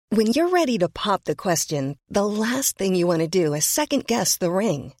When you're ready to pop the question, the last thing you want to do is second-guess the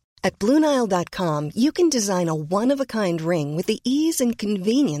ring. At BlueNile.com, you can design a one-of-a-kind ring with the ease and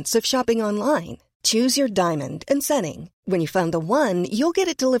convenience of shopping online. Choose your diamond and setting. When you find the one, you'll get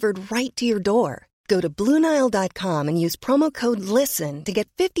it delivered right to your door. Go to BlueNile.com and use promo code LISTEN to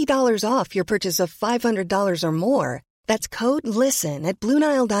get $50 off your purchase of $500 or more. That's code LISTEN at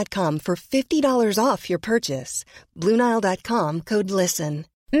BlueNile.com for $50 off your purchase. BlueNile.com, code LISTEN.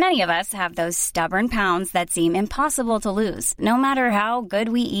 Many of us have those stubborn pounds that seem impossible to lose, no matter how good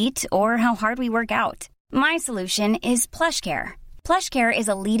we eat or how hard we work out. My solution is PlushCare. PlushCare is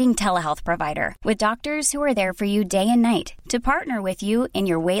a leading telehealth provider with doctors who are there for you day and night to partner with you in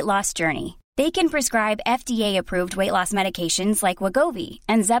your weight loss journey. They can prescribe FDA-approved weight loss medications like Wegovy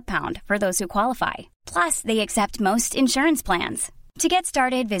and Zepbound for those who qualify. Plus, they accept most insurance plans. To get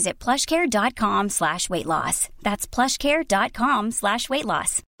started, visit plushcare.com/weightloss. That's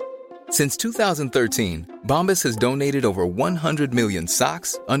plushcare.com/weightloss. Since 2013, Bombas has donated over 100 million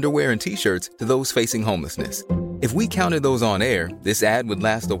socks, underwear, and T-shirts to those facing homelessness. If we counted those on air, this ad would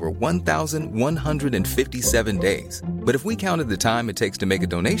last over 1,157 days. But if we counted the time it takes to make a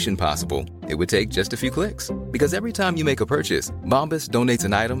donation possible, it would take just a few clicks. Because every time you make a purchase, Bombas donates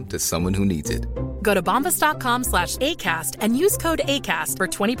an item to someone who needs it. Go to bombas.com/ACAST and use code ACAST for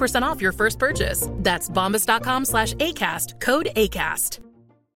 20% off your first purchase. That's bombas.com/ACAST, code ACAST.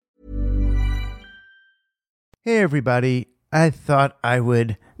 Hey everybody, I thought I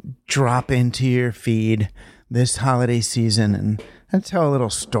would drop into your feed this holiday season and tell a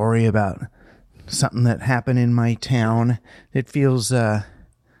little story about something that happened in my town. It feels, I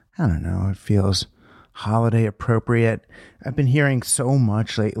don't know, it feels holiday appropriate. I've been hearing so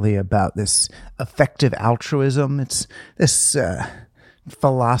much lately about this effective altruism. It's this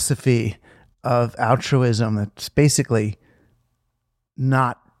philosophy of altruism that's basically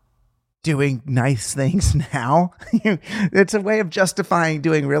not doing nice things now. It's a way of justifying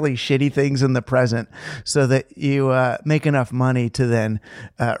doing really shitty things in the present so that you make enough money to then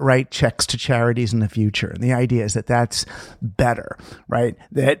write checks to charities in the future. And the idea is that that's better, right?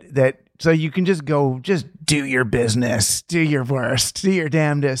 That so you can just do your business, do your worst, do your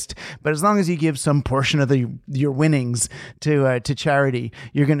damnedest. But as long as you give some portion of your winnings to charity,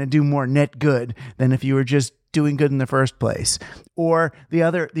 you're going to do more net good than if you were just doing good in the first place. Or the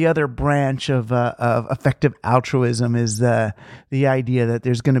other branch of effective altruism is the idea that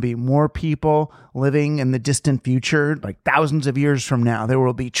there's going to be more people living in the distant future, like thousands of years from now. There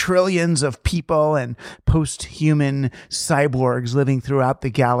will be trillions of people and post-human cyborgs living throughout the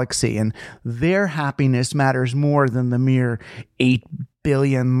galaxy, and their happiness matters more than the mere 8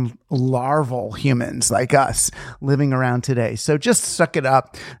 billion larval humans like us living around today. So just suck it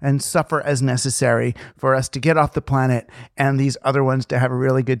up and suffer as necessary for us to get off the planet and these other ones to have a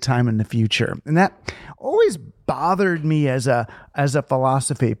really good time in the future. And that always bothered me as a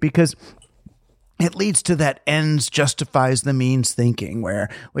philosophy, because it leads to that ends justifies the means thinking, where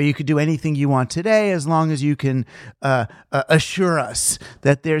you could do anything you want today as long as you can assure us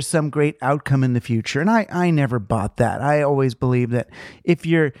that there's some great outcome in the future. And I never bought that. I always believe that if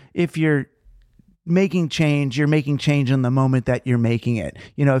you're making change, you're making change in the moment that you're making it.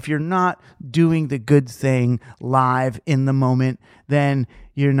 You know, if you're not doing the good thing live in the moment, then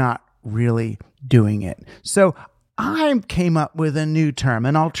you're not really doing it. So I came up with a new term,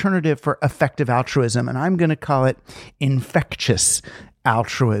 an alternative for effective altruism, and I'm going to call it infectious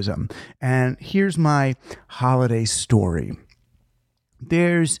altruism. And here's my holiday story.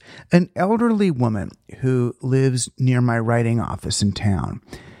 There's an elderly woman who lives near my writing office in town.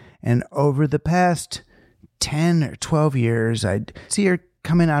 And over the past 10 or 12 years, I'd see her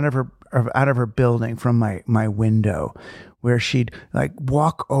coming out of her building from my window, where she'd like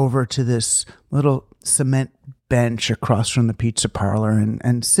walk over to this little cement bench across from the pizza parlor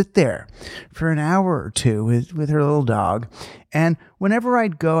and sit there for an hour or two with her little dog. And whenever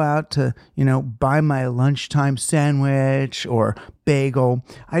I'd go out to, buy my lunchtime sandwich or bagel,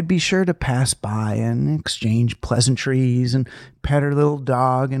 I'd be sure to pass by and exchange pleasantries and pet her little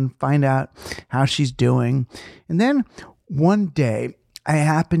dog and find out how she's doing. And then one day I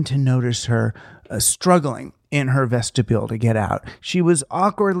happened to notice her struggling in her vestibule to get out. She was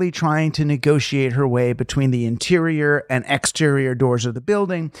awkwardly trying to negotiate her way between the interior and exterior doors of the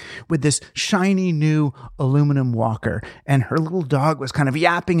building with this shiny new aluminum walker. And her little dog was kind of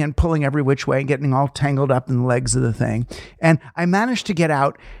yapping and pulling every which way and getting all tangled up in the legs of the thing. And I managed to get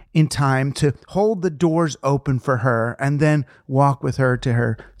out in time to hold the doors open for her and then walk with her to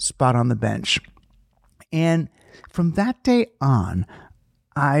her spot on the bench. And from that day on,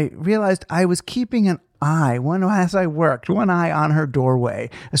 I realized I was keeping an as I worked, one eye on her doorway,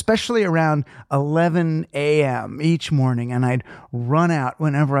 especially around 11 a.m. each morning, and I'd run out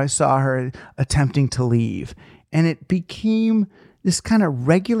whenever I saw her attempting to leave. And it became this kind of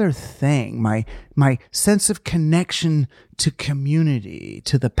regular thing, my sense of connection to community,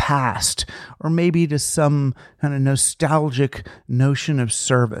 to the past, or maybe to some kind of nostalgic notion of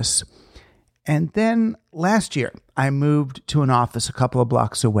service. And then last year, I moved to an office a couple of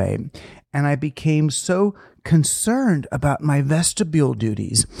blocks away, and I became so concerned about my vestibule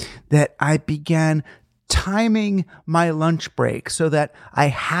duties that I began timing my lunch break so that I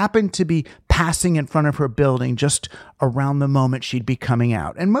happened to be passing in front of her building just around the moment she'd be coming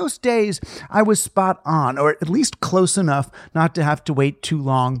out. And most days I was spot on, or at least close enough not to have to wait too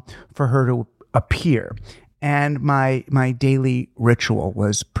long for her to appear. And my daily ritual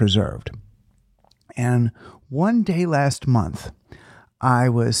was preserved. And one day last month, I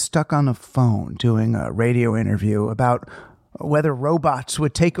was stuck on the phone doing a radio interview about whether robots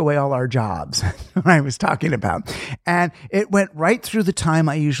would take away all our jobs. I was talking about. And it went right through the time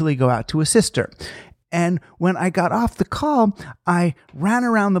I usually go out to assist her. And when I got off the call, I ran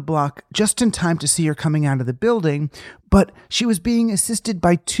around the block just in time to see her coming out of the building. But she was being assisted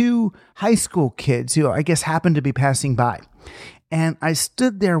by two high school kids who I guess happened to be passing by. And I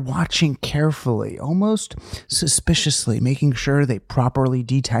stood there watching carefully, almost suspiciously, making sure they properly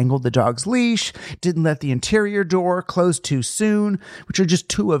detangled the dog's leash, didn't let the interior door close too soon, which are just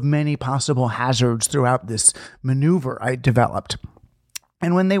two of many possible hazards throughout this maneuver I developed.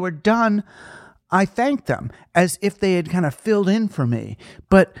 And when they were done, I thanked them as if they had kind of filled in for me,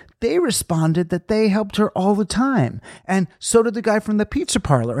 but they responded that they helped her all the time. And so did the guy from the pizza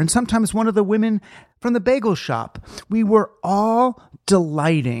parlor, and sometimes one of the women from the bagel shop. We were all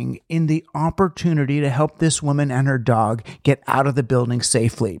delighting in the opportunity to help this woman and her dog get out of the building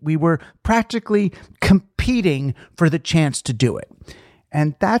safely. We were practically competing for the chance to do it.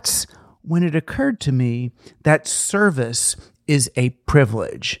 And that's when it occurred to me that service is a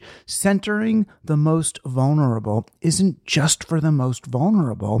privilege. Centering the most vulnerable isn't just for the most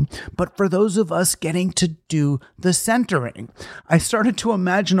vulnerable, but for those of us getting to do the centering. I started to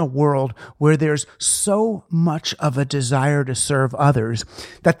imagine a world where there's so much of a desire to serve others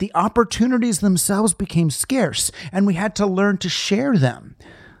that the opportunities themselves became scarce and we had to learn to share them.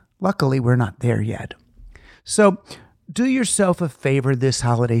 Luckily, we're not there yet. So, do yourself a favor this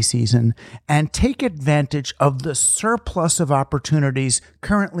holiday season and take advantage of the surplus of opportunities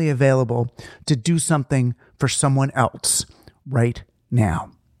currently available to do something for someone else right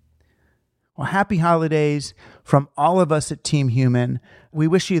now. Well, happy holidays from all of us at Team Human. We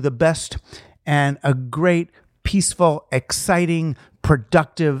wish you the best and a great, peaceful, exciting,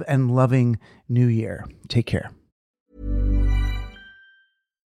 productive, and loving new year. Take care.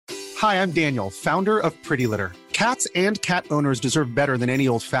 Hi, I'm Daniel, founder of Pretty Litter. Cats and cat owners deserve better than any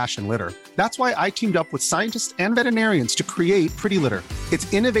old-fashioned litter. That's why I teamed up with scientists and veterinarians to create Pretty Litter.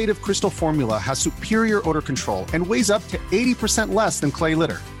 Its innovative crystal formula has superior odor control and weighs up to 80% less than clay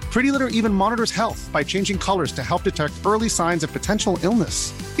litter. Pretty Litter even monitors health by changing colors to help detect early signs of potential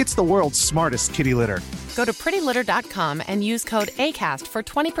illness. It's the world's smartest kitty litter. Go to prettylitter.com and use code ACAST for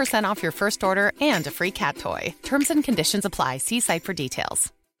 20% off your first order and a free cat toy. Terms and conditions apply. See site for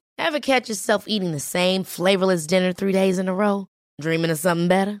details. Ever catch yourself eating the same flavorless dinner 3 days in a row? Dreaming of something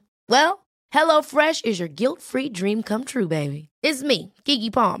better? Well, HelloFresh is your guilt-free dream come true, baby. It's me,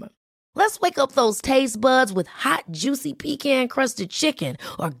 Keke Palmer. Let's wake up those taste buds with hot, juicy pecan-crusted chicken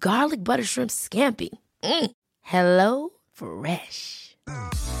or garlic butter shrimp scampi. Hello Fresh.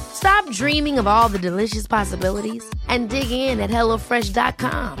 Stop dreaming of all the delicious possibilities and dig in at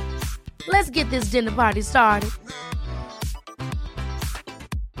HelloFresh.com. Let's get this dinner party started.